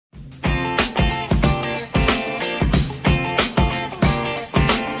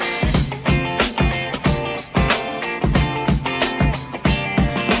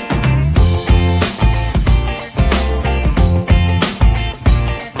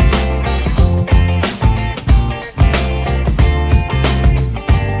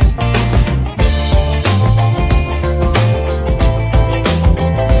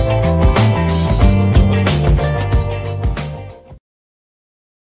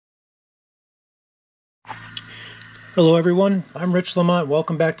Hello everyone, I'm Rich Lamont.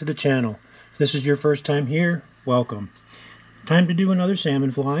 Welcome back to the channel. If this is your first time here, welcome. Time to do another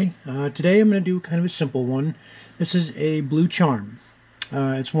salmon fly. Today I'm going to do kind of a simple one. This is a blue charm.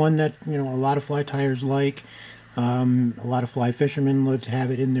 It's one that a lot of fly tyers like. A lot of fly fishermen love to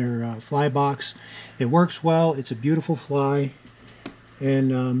have it in their fly box. It works well. It's a beautiful fly,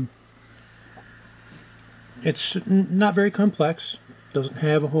 and it's not very complex. Doesn't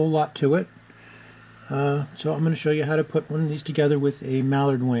have a whole lot to it. So I'm going to show you how to put one of these together with a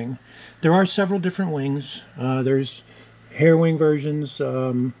mallard wing. There are several different wings. There's hair wing versions.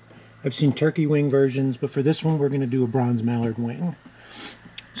 I've seen turkey wing versions, but for this one we're going to do a bronze mallard wing.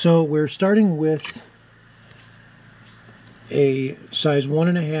 So we're starting with a size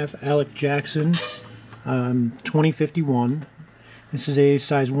 1.5 Alec Jackson 2051. This is a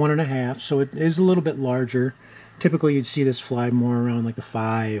size 1.5, so it is a little bit larger. Typically you'd see this fly more around like the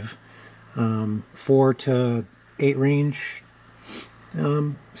 4 to 8 range.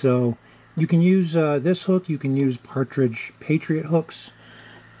 So you can use this hook. You can use Partridge Patriot hooks.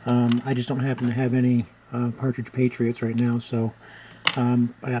 I just don't happen to have any Partridge Patriots right now, so I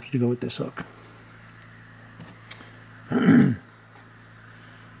have to go with this hook.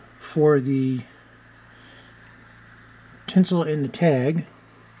 For the tinsel in the tag,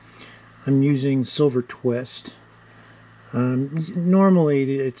 I'm using Silver Twist.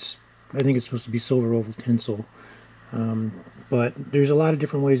 Normally I think it's supposed to be silver oval tinsel, but there's a lot of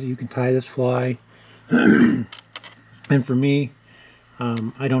different ways that you can tie this fly. And for me,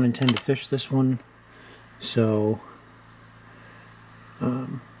 I don't intend to fish this one, so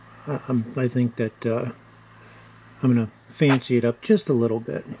I think that I'm going to fancy it up just a little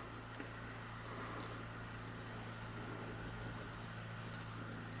bit.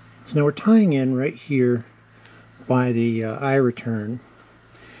 So now we're tying in right here by the eye return.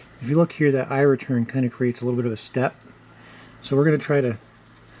 If you look here, that eye return kind of creates a little bit of a step. So we're going to try to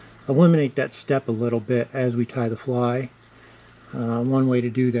eliminate that step a little bit as we tie the fly. One way to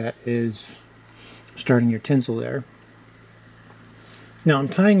do that is starting your tinsel there. Now I'm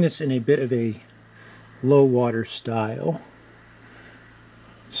tying this in a bit of a low water style.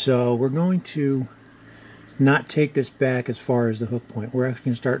 So we're going to not take this back as far as the hook point. We're actually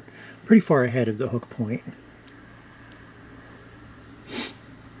going to start pretty far ahead of the hook point.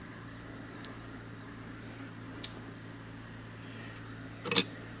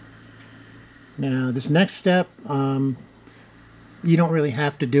 Now this next step, you don't really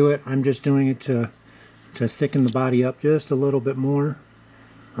have to do it. I'm just doing it to thicken the body up just a little bit more.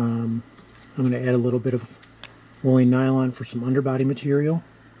 I'm going to add a little bit of woolly nylon for some underbody material.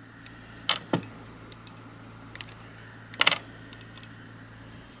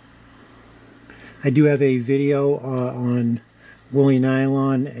 I do have a video on woolly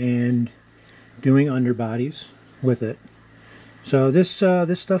nylon and doing underbodies with it. So this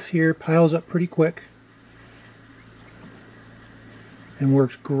stuff here piles up pretty quick and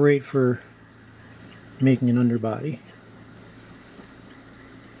works great for making an underbody.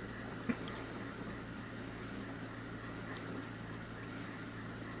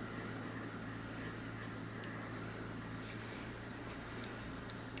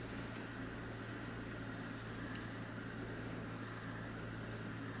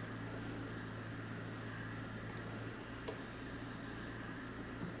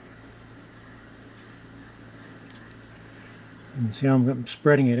 And see how I'm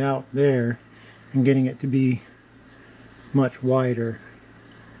spreading it out there and getting it to be much wider.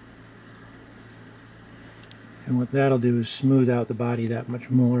 And what that'll do is smooth out the body that much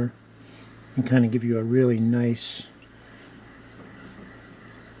more and kind of give you a really nice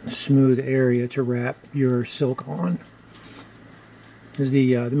smooth area to wrap your silk on. Because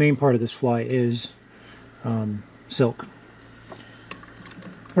the main part of this fly is silk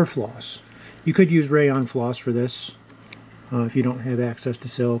or floss. You could use rayon floss for this. If you don't have access to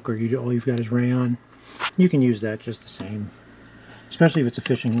silk, or all you've got is rayon, you can use that just the same. Especially if it's a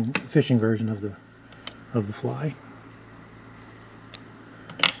fishing version of the fly.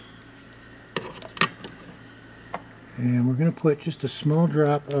 And we're going to put just a small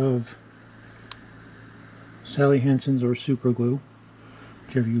drop of Sally Hansen's or super glue,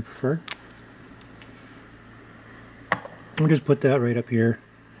 whichever you prefer. We'll just put that right up here.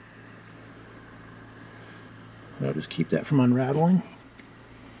 I'll just keep that from unraveling.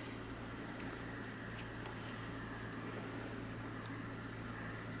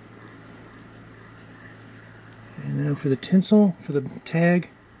 And now for the tinsel, for the tag,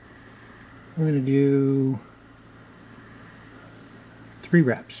 I'm going to do 3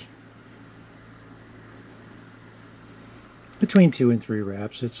 wraps. Between 2 and 3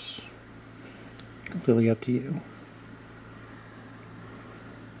 wraps, it's completely up to you.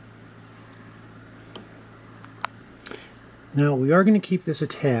 Now we are going to keep this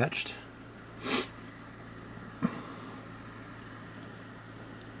attached.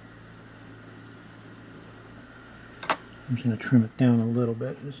 I'm just going to trim it down a little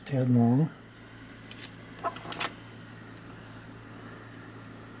bit, just a tad long.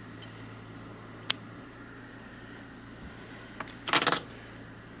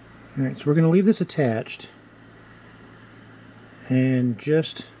 Alright, so we're going to leave this attached and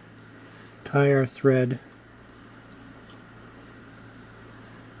just tie our thread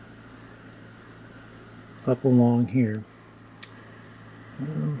up along here.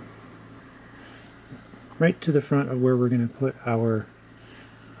 Right to the front of where we're going to put our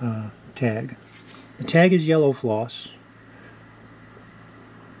tag. The tag is yellow floss,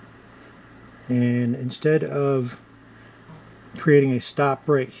 and instead of creating a stop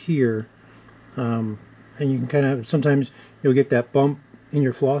right here, and you can kind of, sometimes you'll get that bump in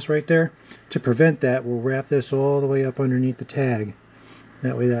your floss right there. To prevent that, we'll wrap this all the way up underneath the tag.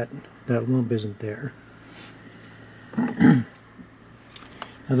 That way that lump isn't there. Now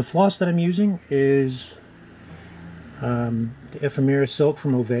the floss that I'm using is the ephemera silk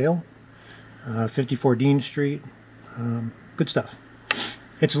from Ovale, 54 Dean Street. Good stuff.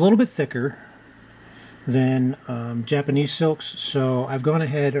 It's a little bit thicker than Japanese silks, so I've gone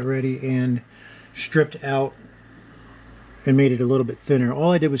ahead already and stripped out and made it a little bit thinner.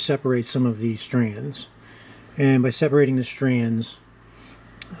 All I did was separate some of these strands, and by separating the strands,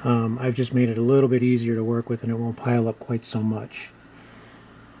 I've just made it a little bit easier to work with, and it won't pile up quite so much.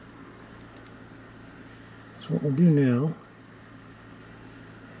 So what we'll do now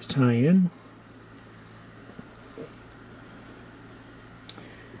is tie in,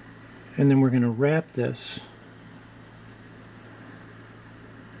 and then we're going to wrap this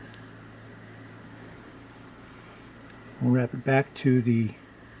we'll wrap it back to the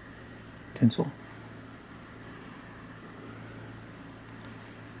tinsel.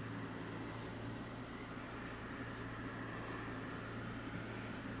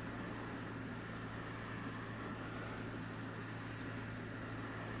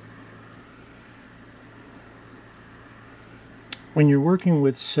 When you're working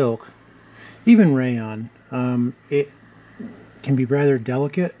with silk, even rayon, it can be rather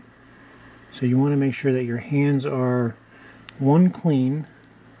delicate, so you want to make sure that your hands are, one, clean,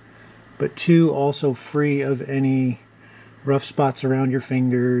 but two, also free of any rough spots around your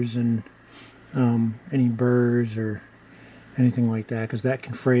fingers and any burrs or anything like that, because that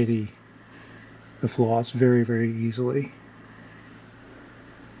can fray the floss very, very easily.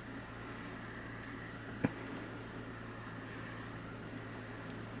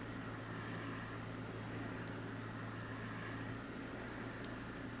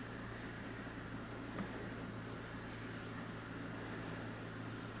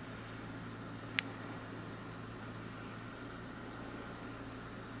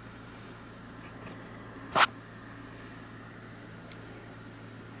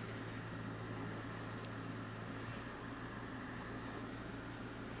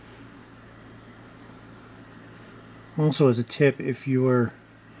 Also, as a tip, if you're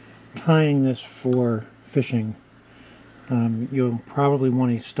tying this for fishing, you'll probably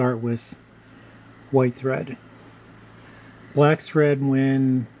want to start with white thread. Black thread,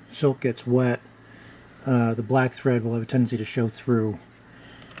 when silk gets wet, the black thread will have a tendency to show through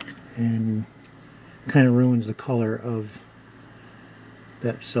and kind of ruins the color of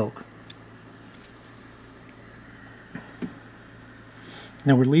that silk.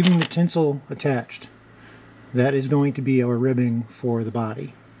 Now we're leaving the tinsel attached. That is going to be our ribbing for the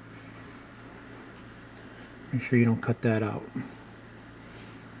body. Make sure you don't cut that out.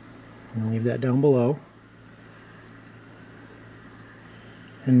 And leave that down below.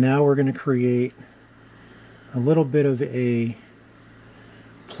 And now we're going to create a little bit of a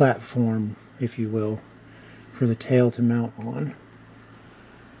platform, if you will, for the tail to mount on.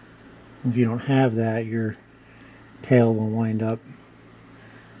 If you don't have that, your tail will wind up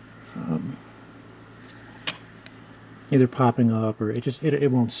either popping up, or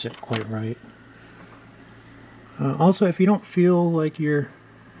it won't sit quite right. Also, if you don't feel like your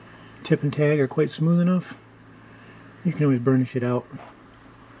tip and tag are quite smooth enough, you can always burnish it out.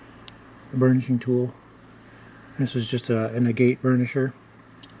 A burnishing tool. This is just a negate burnisher.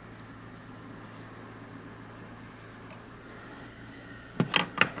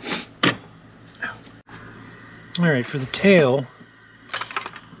 Alright, for the tail,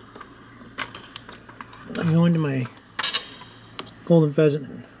 I'm going to my golden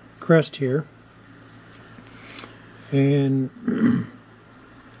pheasant crest here, and I'm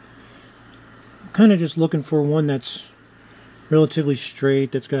kind of just looking for one that's relatively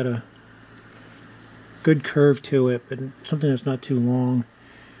straight, that's got a good curve to it, but something that's not too long.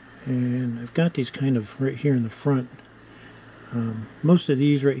 And I've got these kind of right here in the front. Most of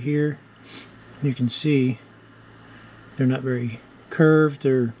these right here, you can see they're not very curved,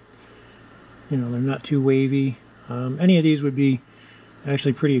 or they're not too wavy. Any of these would be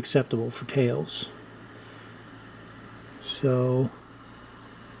actually pretty acceptable for tails. So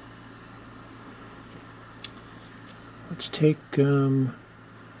let's take, I think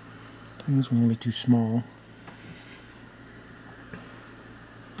this one will be too small.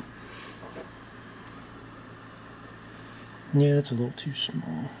 Yeah, that's a little too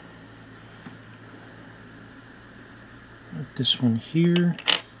small. Like this one here.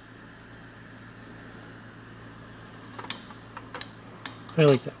 I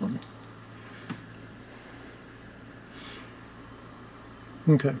like that one.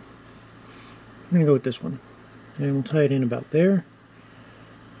 Okay. I'm going to go with this one. And we'll tie it in about there.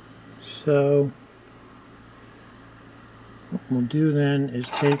 So what we'll do then is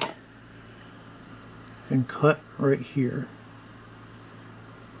take and cut right here.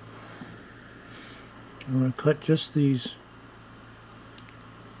 I'm going to cut just these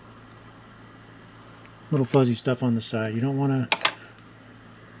little fuzzy stuff on the side. You don't want to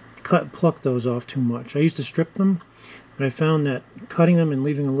pluck those off too much. I used to strip them, but I found that cutting them and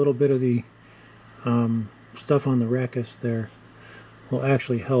leaving a little bit of the stuff on the rachis there will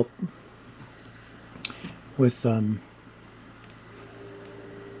actually help with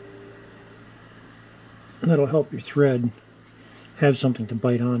that'll help your thread have something to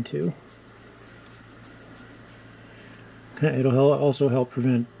bite onto. Okay, it'll also help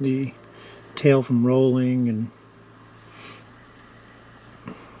prevent the tail from rolling. And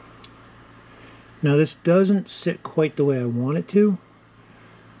now this doesn't sit quite the way I want it to,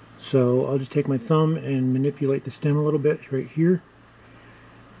 so I'll just take my thumb and manipulate the stem a little bit right here.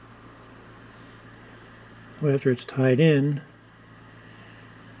 After it's tied in,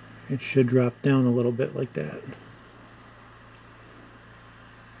 it should drop down a little bit like that.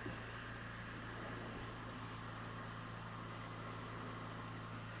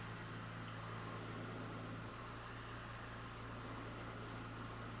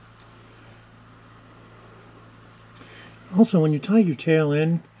 Also, when you tie your tail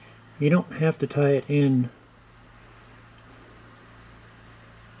in, you don't have to tie it in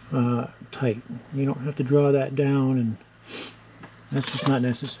tight. You don't have to draw that down, and that's just not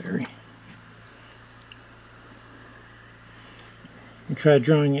necessary. You try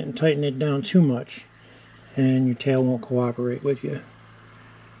drawing it and tighten it down too much, and your tail won't cooperate with you.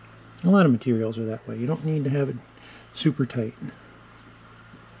 A lot of materials are that way. You don't need to have it super tight.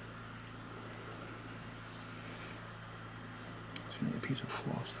 A piece of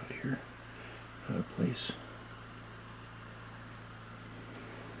floss out here, out of place.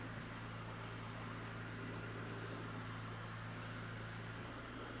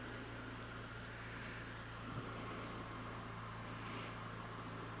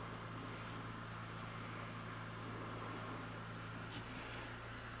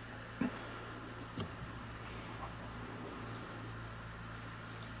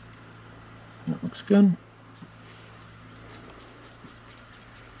 That looks good.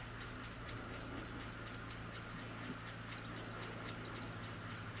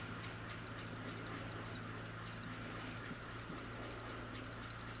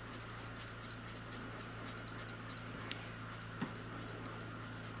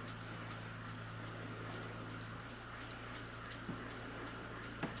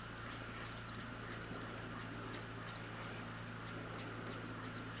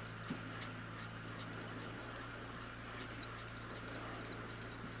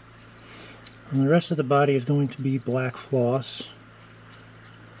 And the rest of the body is going to be black floss.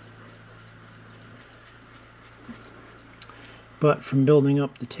 But from building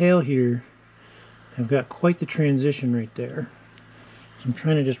up the tail here, I've got quite the transition right there. So I'm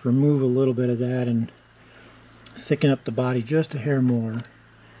trying to just remove a little bit of that and thicken up the body just a hair more,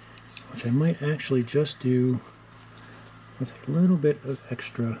 which I might actually just do with a little bit of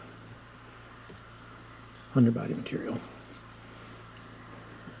extra underbody material.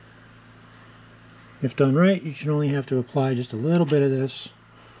 If done right, you should only have to apply just a little bit of this.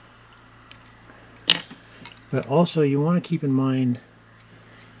 But also you want to keep in mind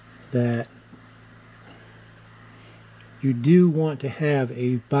that you do want to have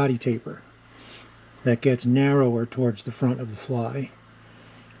a body taper that gets narrower towards the front of the fly.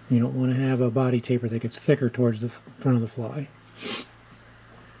 You don't want to have a body taper that gets thicker towards the front of the fly.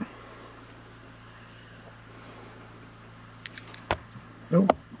 Oh.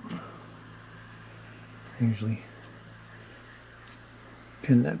 I usually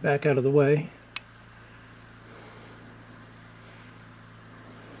pin that back out of the way.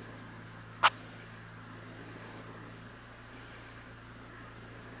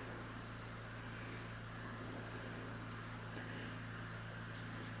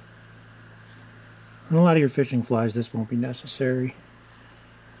 On a lot of your fishing flies, this won't be necessary.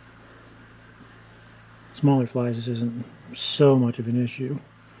 Smaller flies, this isn't so much of an issue.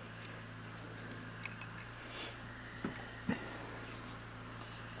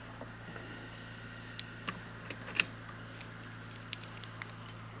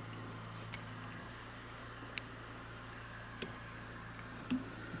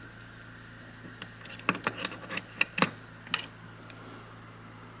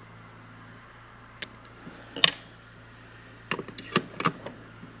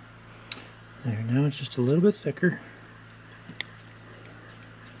 There, now it's just a little bit thicker.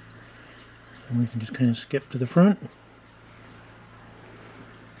 And we can just kind of skip to the front.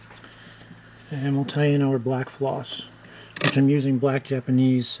 And we'll tie in our black floss, which I'm using black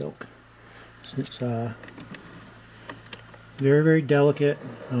Japanese silk. So it's very, very delicate,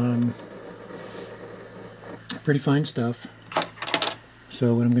 pretty fine stuff.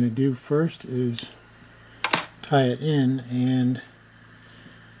 So what I'm going to do first is tie it in and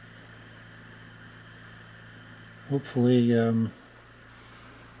hopefully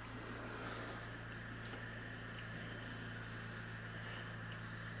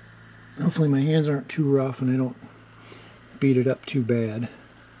hopefully my hands aren't too rough and I don't beat it up too bad.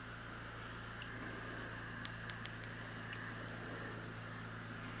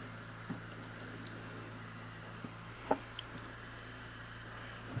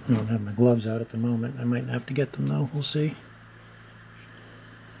 I don't have my gloves out at the moment. I might have to get them though. We'll see.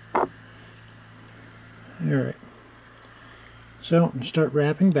 Alright. So, start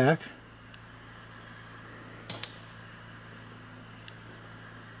wrapping back.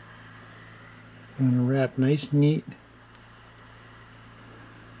 I'm going to wrap nice, neat,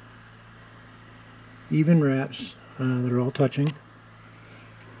 even wraps that are all touching.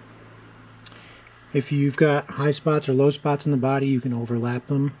 If you've got high spots or low spots in the body, you can overlap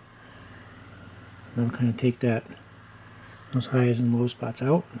them. That'll kind of take those highs and low spots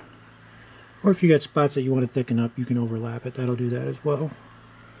out. Or if you got spots that you want to thicken up, you can overlap it. That'll do that as well.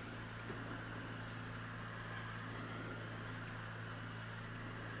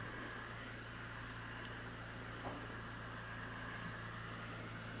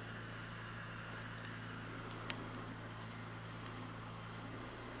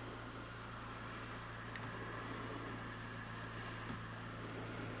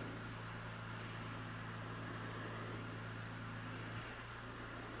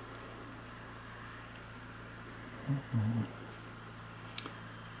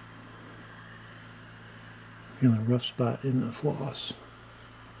 Feeling a rough spot in the floss.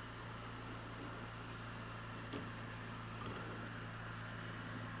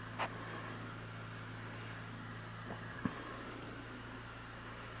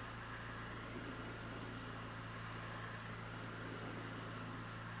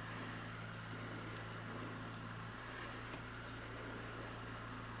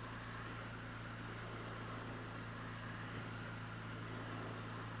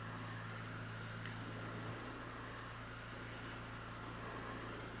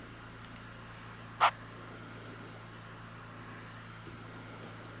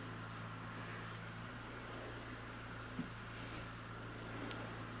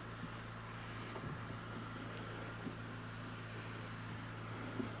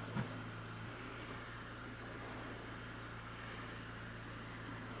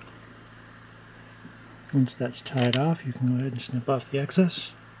 Once that's tied off, you can go ahead and snip off the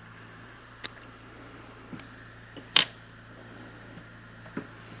excess.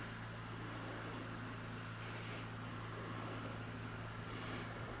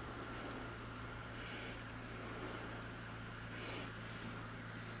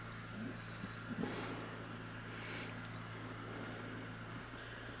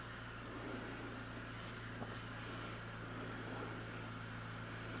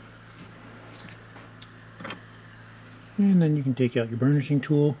 And then you can take out your burnishing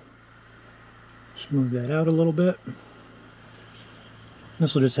tool, smooth that out a little bit.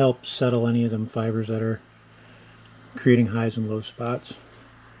 This will just help settle any of them fibers that are creating highs and low spots.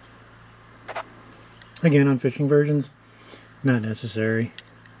 Again, on fishing versions, not necessary.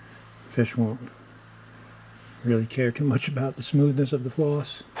 Fish won't really care too much about the smoothness of the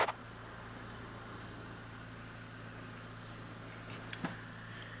floss.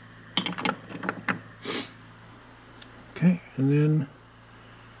 Okay, and then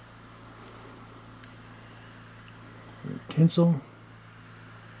tinsel.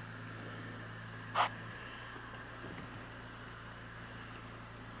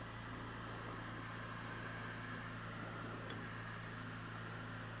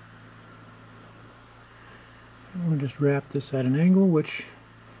 We'll just wrap this at an angle, which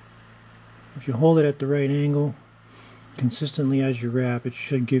If you hold it at the right angle consistently as you wrap, it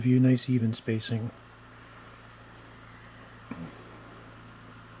should give you nice even spacing.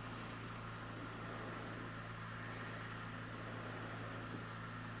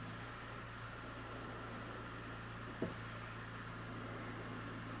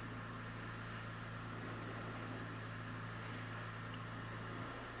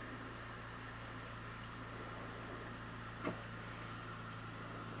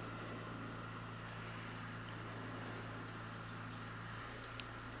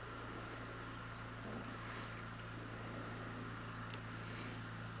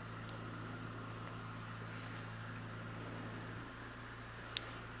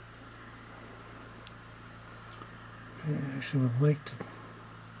 I actually would like to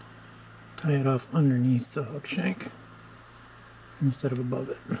tie it off underneath the hook shank instead of above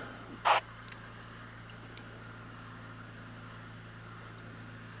it.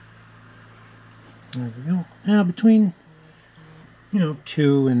 There we go. Now between,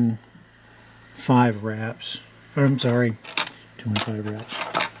 2 and 5 wraps, or I'm sorry, 2 and 5 wraps.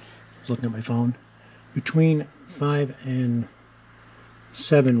 I was looking at my phone. Between 5 and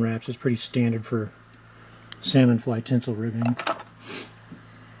 7 wraps is pretty standard for salmon fly tinsel ribbing.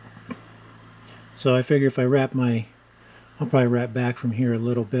 So I figure if I wrap I'll probably wrap back from here a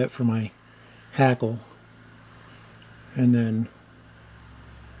little bit for my hackle, and then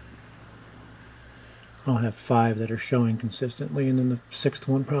I'll have 5 that are showing consistently, and then the 6th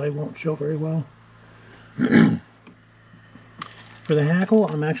one probably won't show very well. For the hackle,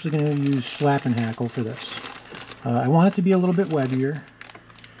 I'm actually going to use slapping hackle for this. I want it to be a little bit webbier.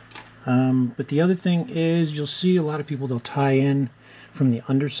 But the other thing is, you'll see a lot of people, they'll tie in from the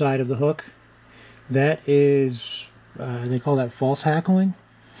underside of the hook. That is, they call that false hackling.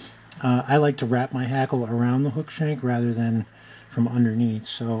 I like to wrap my hackle around the hook shank rather than from underneath.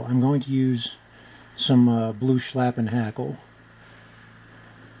 So I'm going to use some blue schlappen hackle.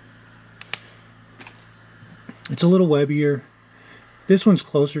 It's a little webbier. This one's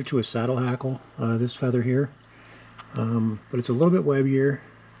closer to a saddle hackle, this feather here. But it's a little bit webbier.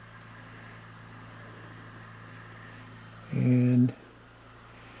 And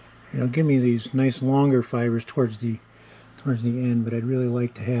give me these nice longer fibers towards the end, but I'd really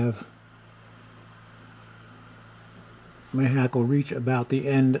like to have my hackle reach about the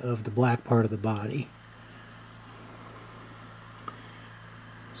end of the black part of the body.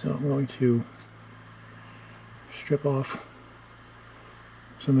 So I'm going to strip off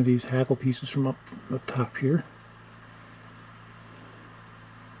some of these hackle pieces from up top here.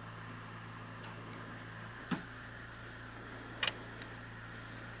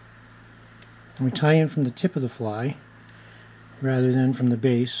 And we tie in from the tip of the fly rather than from the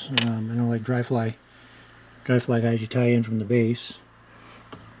base. I know, like dry fly guys, you tie in from the base,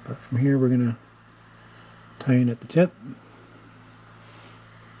 but from here we're going to tie in at the tip.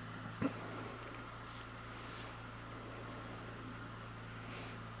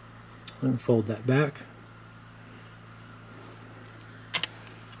 Then fold that back,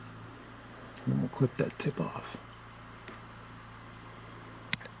 and we'll clip that tip off.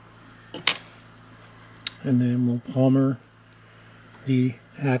 And then we'll palmer the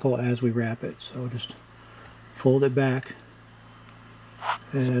hackle as we wrap it. So just fold it back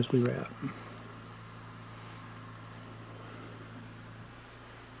as we wrap.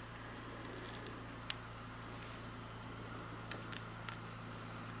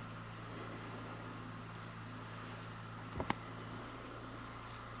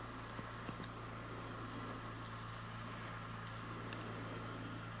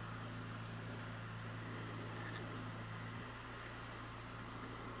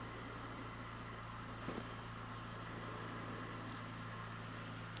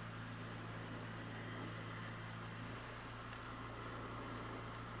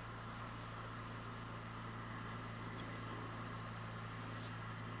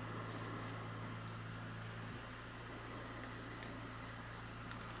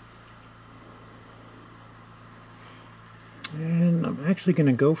 And I'm actually going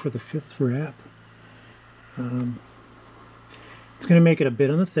to go for the 5th wrap. It's going to make it a bit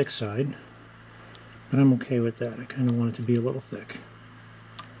on the thick side, but I'm okay with that. I kind of want it to be a little thick.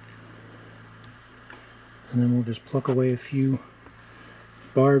 And then we'll just pluck away a few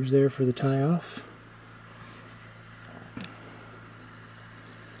barbs there for the tie off.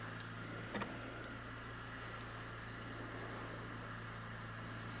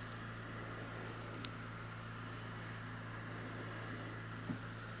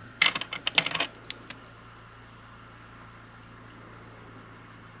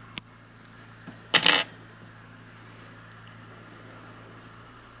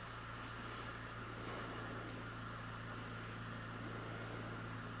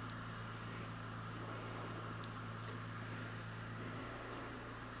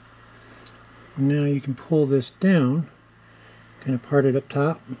 Now you can pull this down, kind of part it up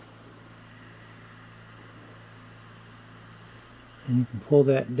top, and you can pull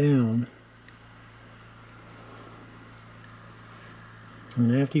that down,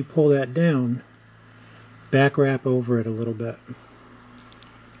 and after you pull that down, back wrap over it a little bit.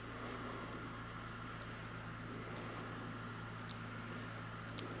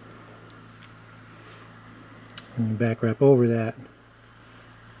 And you back wrap over that.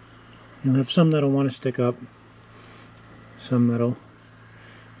 You'll have some that'll want to stick up, some that'll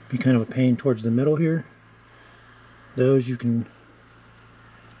be kind of a pain towards the middle here. Those you can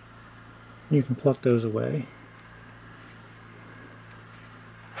pluck those away.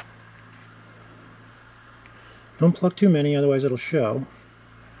 Don't pluck too many, otherwise it'll show.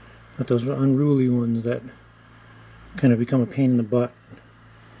 But those are unruly ones that kind of become a pain in the butt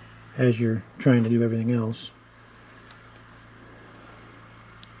as you're trying to do everything else.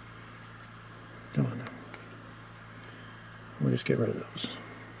 Come on now. We'll just get rid of those.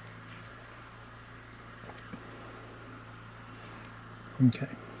 Okay.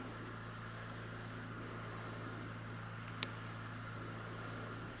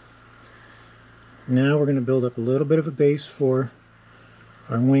 Now we're going to build up a little bit of a base for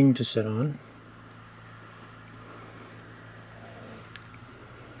our wing to sit on.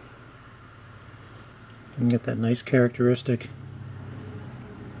 And get that nice characteristic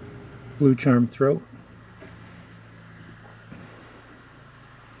blue charm throat.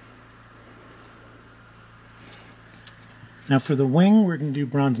 Now for the wing, we're going to do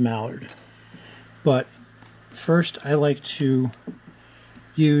bronze mallard. But first I like to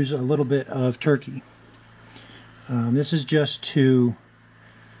use a little bit of turkey. This is just to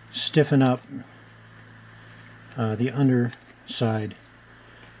stiffen up the underside,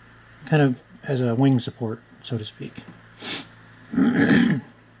 kind of as a wing support, so to speak.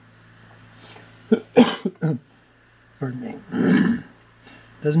 Pardon me.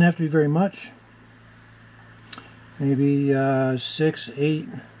 Doesn't have to be very much. Maybe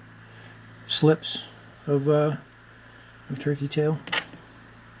 6-8 slips of turkey tail.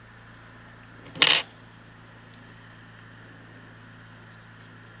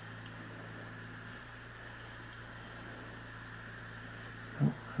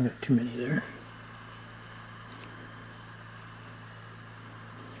 Oh, I got too many there.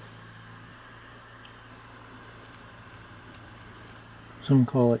 Some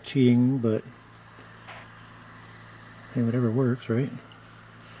call it cheating, but hey, whatever works, right?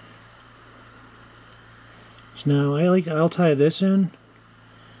 So now I'll tie this in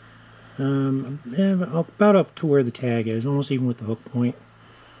about up to where the tag is, almost even with the hook point,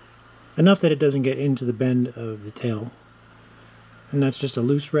 enough that it doesn't get into the bend of the tail. And that's just a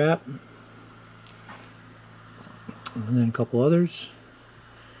loose wrap, and then a couple others.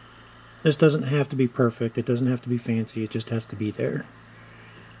 This doesn't have to be perfect, it doesn't have to be fancy, it just has to be there.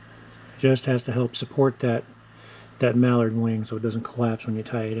 Just has to help support that mallard wing so it doesn't collapse when you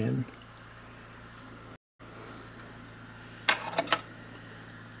tie it in.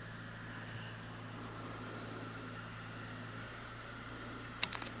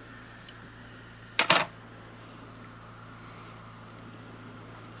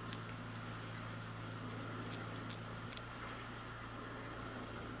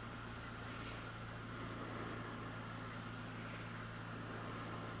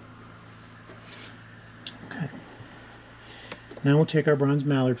 Now we'll take our bronze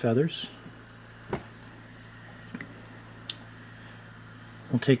mallard feathers.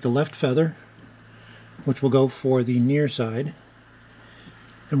 We'll take the left feather, which will go for the near side,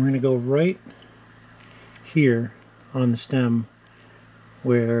 and we're going to go right here on the stem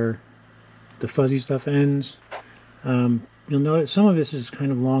where the fuzzy stuff ends. You'll notice some of this is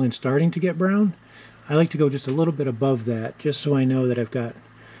kind of long and starting to get brown. I like to go just a little bit above that, just so I know that I've got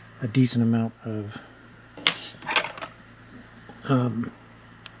a decent amount of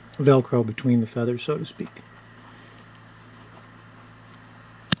Velcro between the feathers, so to speak.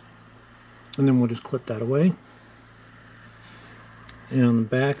 And then we'll just clip that away. And on the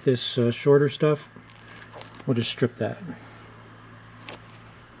back, this shorter stuff, we'll just strip that.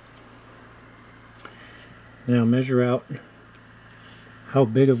 Now measure out how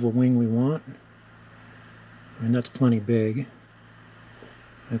big of a wing we want. And that's plenty big.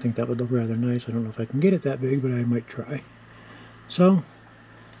 I think that would look rather nice. I don't know if I can get it that big, but I might try. So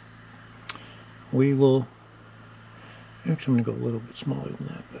we will, actually I'm going to go a little bit smaller than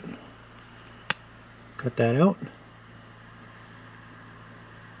that, but cut that out.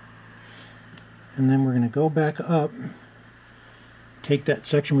 And then we're going to go back up, take that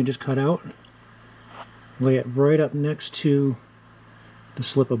section we just cut out, lay it right up next to the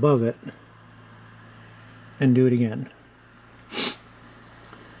slip above it, and do it again.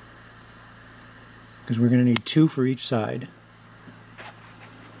 Because we're going to need 2 for each side.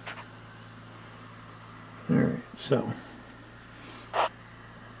 Alright, so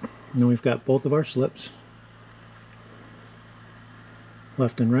now we've got both of our slips,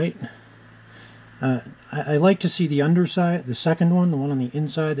 left and right. I like to see the underside, the second one, the one on the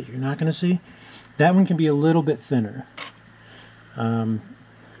inside that you're not going to see. That one can be a little bit thinner. That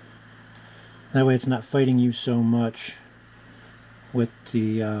way it's not fighting you so much with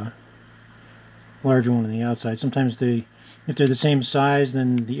the larger one on the outside. Sometimes if they're the same size,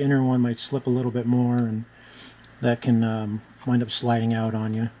 then the inner one might slip a little bit more, and that can wind up sliding out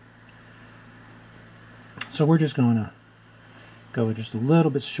on you. So we're just going to go with just a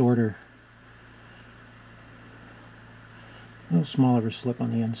little bit shorter, a little smaller of a slip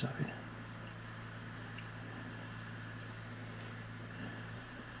on the inside.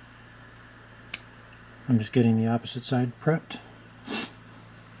 I'm just getting the opposite side prepped.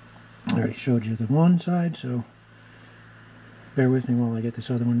 I already showed you the one side, so bear with me while I get this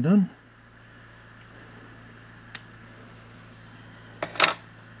other one done.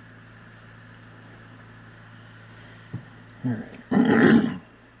 Alright.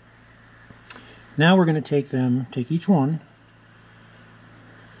 Now we're going to take each one,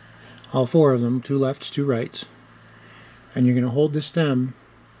 all 4 of them, 2 lefts, 2 rights, and you're going to hold the stem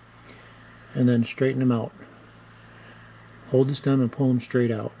and then straighten them out. Hold the stem and pull them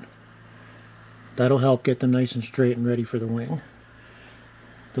straight out. That'll help get them nice and straight and ready for the wing.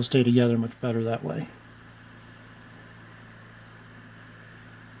 They'll stay together much better that way.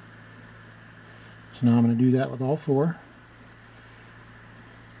 So now I'm going to do that with all 4.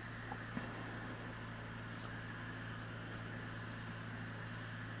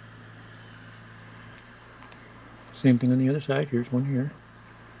 Same thing on the other side. Here's one here.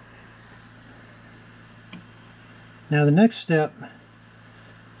 Now the next step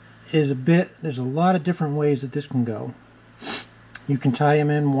is there's a lot of different ways that this can go. You can tie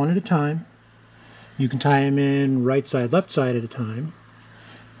them in one at a time. You can tie them in right side, left side at a time.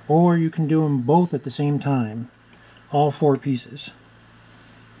 Or you can do them both at the same time, all 4 pieces.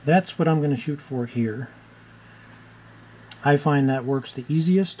 That's what I'm going to shoot for here. I find that works the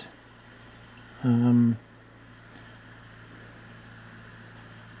easiest. I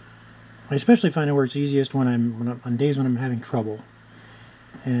especially find it works easiest when I'm on days when I'm having trouble.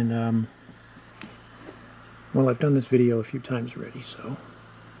 And well, I've done this video a few times already, so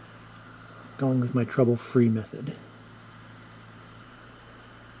going with my trouble-free method.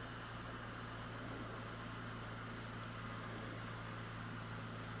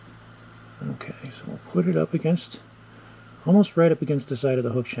 Okay, so we'll put it up against, almost right up against the side of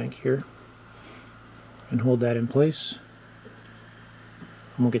the hook shank here, and hold that in place.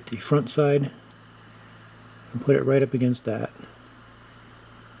 And we'll get the front side and put it right up against that,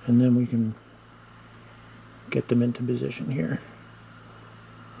 and then we can get them into position here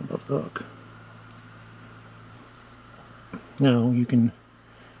above the hook. Now you can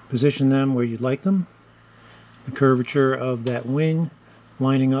position them where you'd like them, the curvature of that wing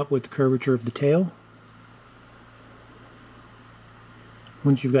lining up with the curvature of the tail.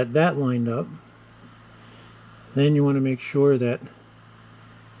 Once you've got that lined up, then you want to make sure that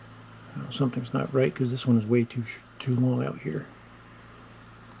something's not right, because this one is way too long out here.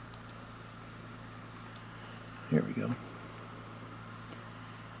 There we go.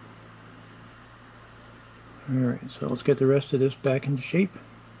 Alright, so let's get the rest of this back into shape.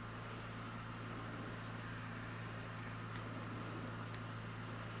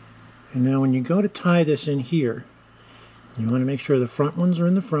 And now when you go to tie this in here, you want to make sure the front ones are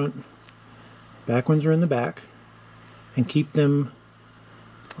in the front, back ones are in the back, and keep them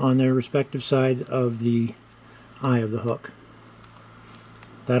on their respective side of the eye of the hook.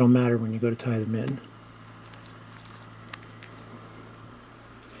 That'll matter when you go to tie them in.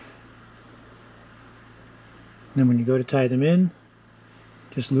 Then when you go to tie them in,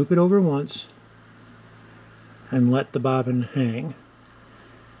 just loop it over once and let the bobbin hang.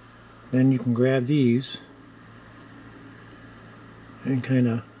 Then you can grab these and kind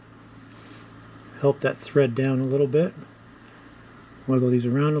of help that thread down a little bit. Wiggle these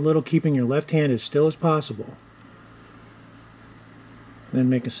around a little, keeping your left hand as still as possible. Then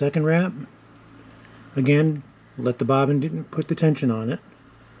make a second wrap. Again, let the bobbin put the tension on it.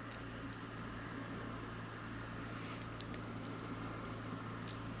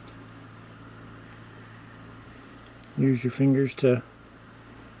 Use your fingers to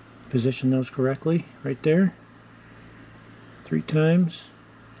position those correctly, right there. 3 times.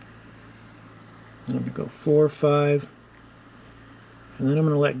 And I'm going to go 4, 5, and then I'm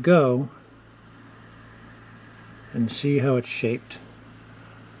going to let go and see how it's shaped.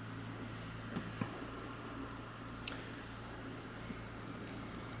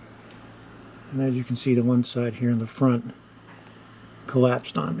 And as you can see, the one side here in the front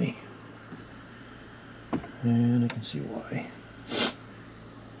collapsed on me. And I can see why.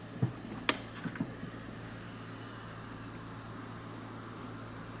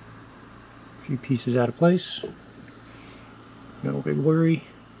 A few pieces out of place. No big worry.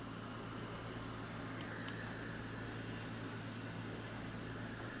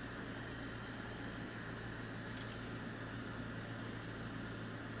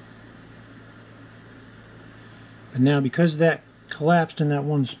 But now, because that collapsed in that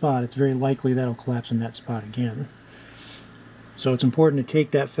one spot, it's very likely that'll collapse in that spot again. So it's important to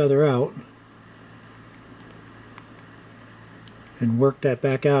take that feather out and work that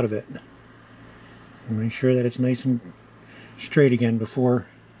back out of it. And make sure that it's nice and straight again before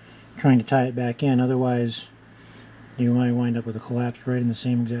trying to tie it back in. Otherwise, you might wind up with a collapse right in the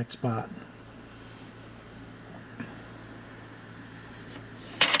same exact spot.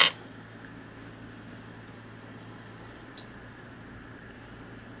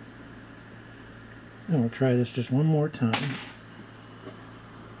 And we'll try this just one more time.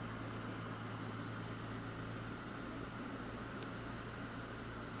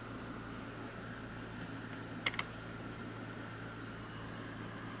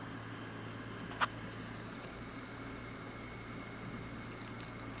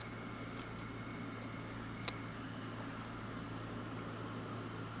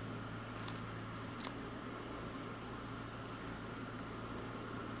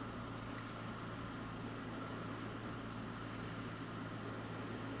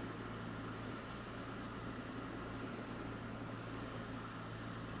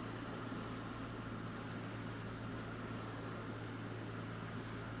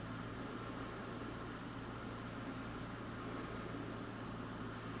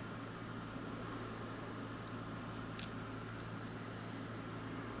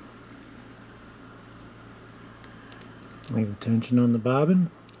 Leave the tension on the bobbin.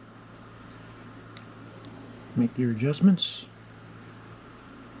 Make your adjustments.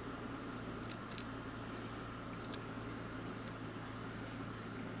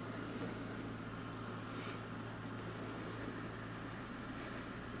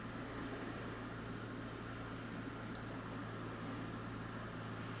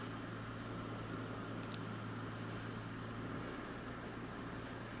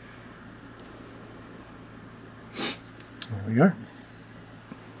 There we are.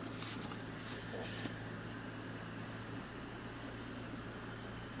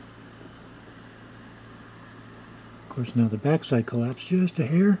 Of course, now the backside collapsed just a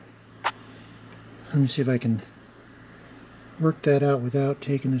hair. Let me see if I can work that out without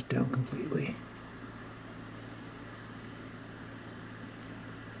taking this down completely.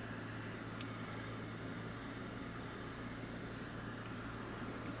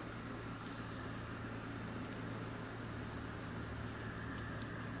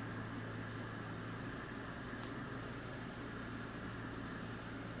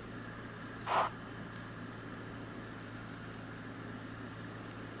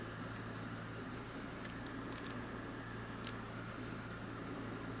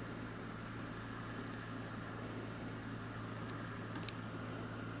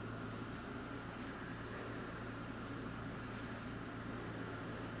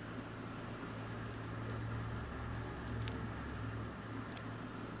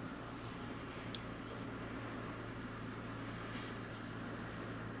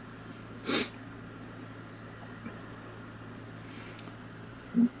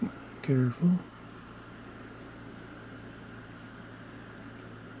 Careful.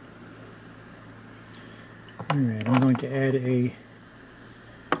 Alright, I'm going to add a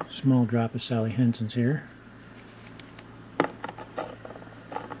small drop of Sally Hansen's here.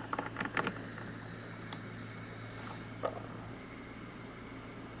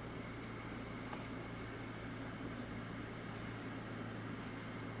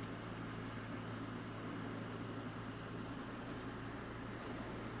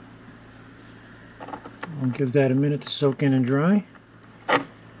 I'll give that a minute to soak in and dry.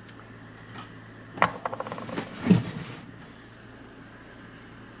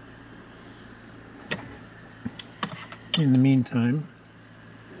 In the meantime,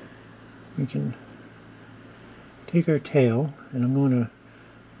 we can take our tail, and I'm going to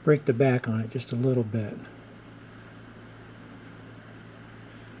break the back on it just a little bit.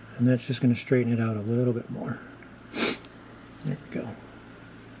 And that's just going to straighten it out a little bit more. There we go.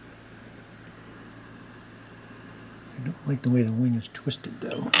 I don't like the way the wing is twisted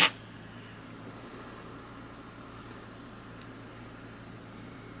though.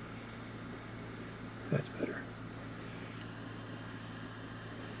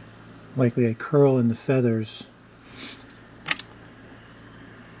 likely a curl in the feathers.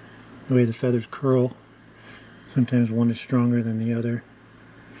 The way the feathers curl, sometimes one is stronger than the other.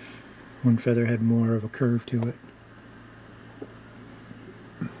 One feather had more of a curve to it.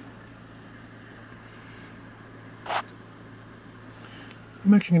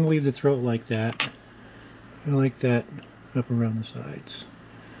 I'm actually going to leave the throat like that. I like that up around the sides.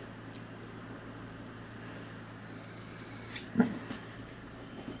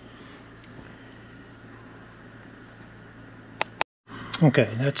 Okay,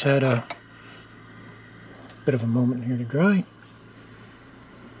 that's had a bit of a moment here to dry.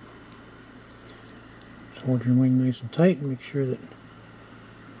 Just hold your wing nice and tight and make sure that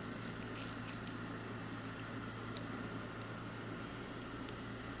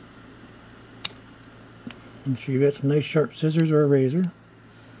make sure you got some nice sharp scissors or a razor.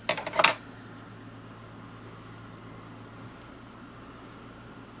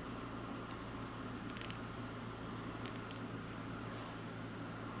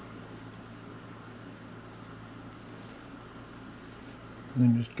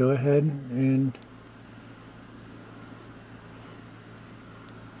 And then just go ahead and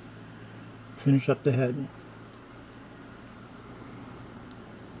finish up the head.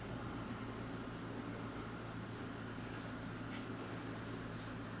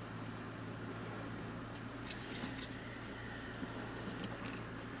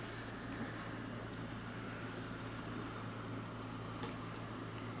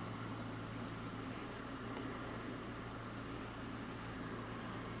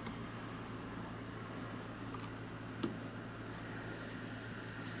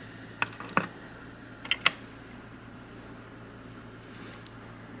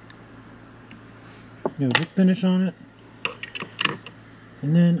 Good finish on it,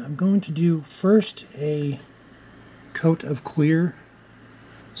 and then I'm going to do first a coat of clear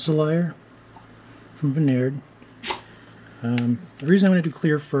Salire from Mallard. The reason I want to do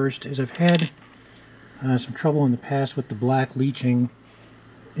clear first is I've had some trouble in the past with the black leaching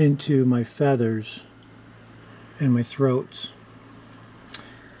into my feathers and my throats,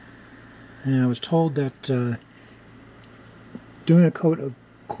 and I was told that doing a coat of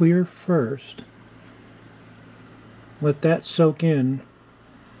clear first, let that soak in.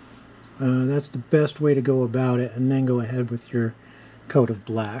 That's the best way to go about it, and then go ahead with your coat of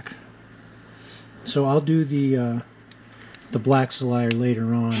black. So I'll do the black Salire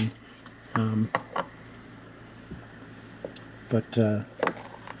later on, but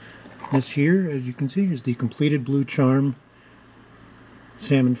this here, as you can see, is the completed Blue Charm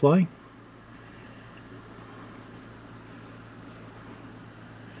salmon fly.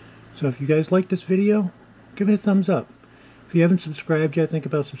 So if you guys like this video, give it a thumbs up. If you haven't subscribed yet, think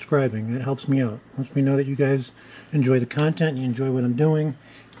about subscribing. It helps me out. It lets me know that you guys enjoy the content, you enjoy what I'm doing,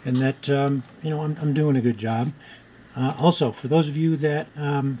 and that you know, I'm doing a good job. Also, for those of you that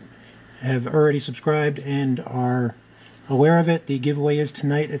have already subscribed and are aware of it, the giveaway is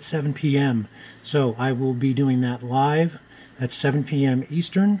tonight at 7 p.m. So I will be doing that live at 7 p.m.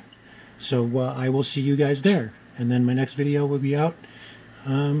 Eastern. So I will see you guys there. And then my next video will be out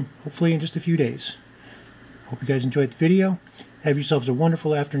hopefully in just a few days. Hope you guys enjoyed the video. Have yourselves a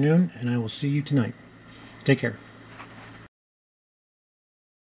wonderful afternoon, and I will see you tonight. Take care.